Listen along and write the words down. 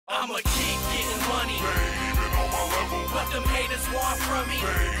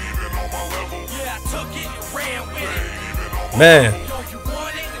Man,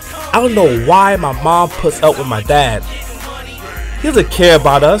 I don't know why my mom puts up with my dad. He doesn't care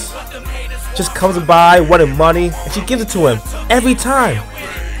about us. Just comes by wanting money and she gives it to him every time.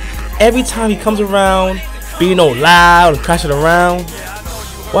 Every time he comes around, being all loud and crashing around.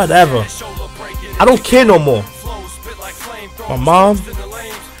 Whatever. I don't care no more. My mom,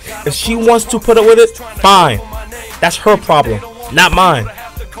 if she wants to put up with it, fine. That's her problem, not mine.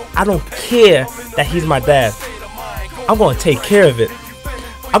 I don't care that he's my dad. I'm gonna take care of it.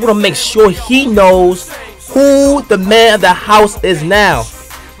 I'm gonna make sure he knows who the man of the house is now.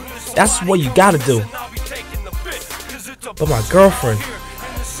 That's what you gotta do. But my girlfriend,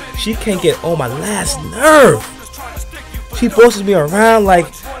 she can't get on my last nerve. She bosses me around like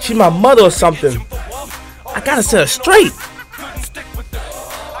she's my mother or something. I gotta set her straight.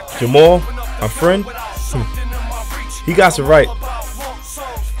 Jamal, my friend, he got it right.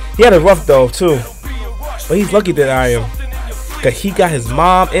 He had it rough though too, but he's lucky that I am, cause he got his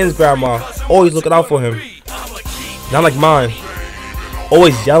mom and his grandma always looking out for him. Not like mine,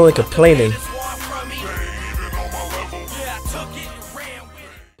 always yelling and complaining.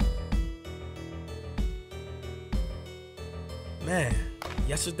 Man,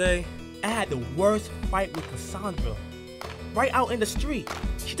 yesterday I had the worst fight with Cassandra. Right out in the street.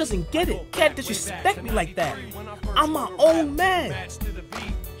 She doesn't get it. Can't disrespect me like that. I'm my own man.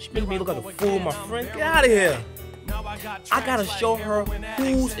 She made me look like a fool, my friend. Get out of here. I gotta show her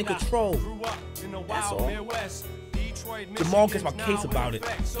who's in control. That's all. Jamal gets my case about it.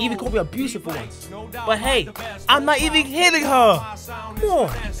 Even called me abusive once. But hey, I'm not even hitting her. Come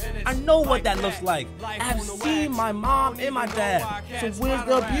on. I know what that looks like. I have seen my mom and my dad. So where's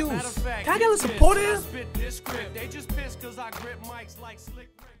the abuse? Can I get a little support here?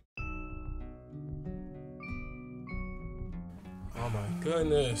 Oh my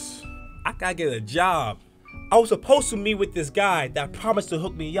goodness. I gotta get a job. I was supposed to meet with this guy that promised to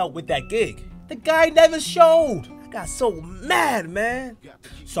hook me up with that gig. The guy never showed. I got so mad, man.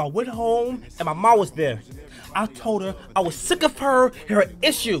 So I went home and my mom was there. I told her I was sick of her and her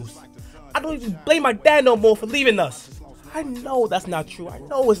issues. I don't even blame my dad no more for leaving us. I know that's not true. I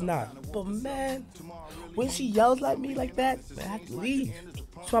know it's not. But man, when she yells at me like that, man, I have to leave.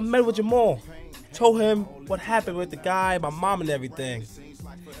 So I met with Jamal. Told him what happened with the guy, my mom and everything.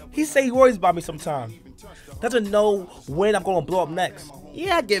 He say he worries about me sometimes. Doesn't know when I'm gonna blow up next.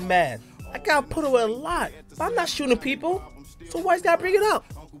 Yeah, I get mad. I gotta put away a lot. But I'm not shooting people. So why you gotta bring it up?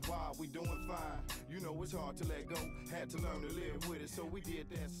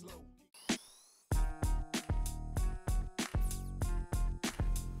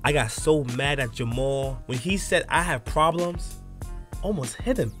 I got so mad at Jamal when he said I have problems. Almost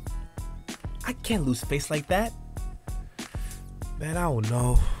hit him. I can't lose face like that. Man, I don't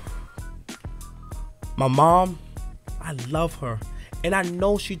know. My mom, I love her. And I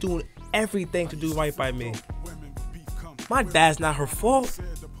know she's doing everything to do right by me. My dad's not her fault.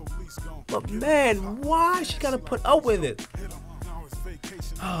 But man, why she gotta put up with it?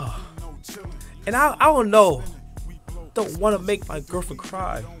 And I don't know. Don't want to make my girlfriend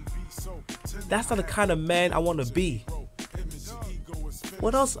cry. That's not the kind of man I want to be.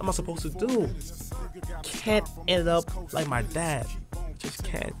 What else am I supposed to do? Can't end up like my dad. Just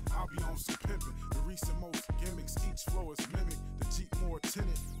can't.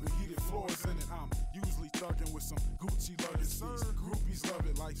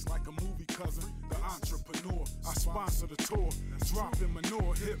 Like a movie cousin, the entrepreneur. I sponsor the tour, dropping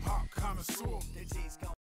manure, hip hop connoisseur.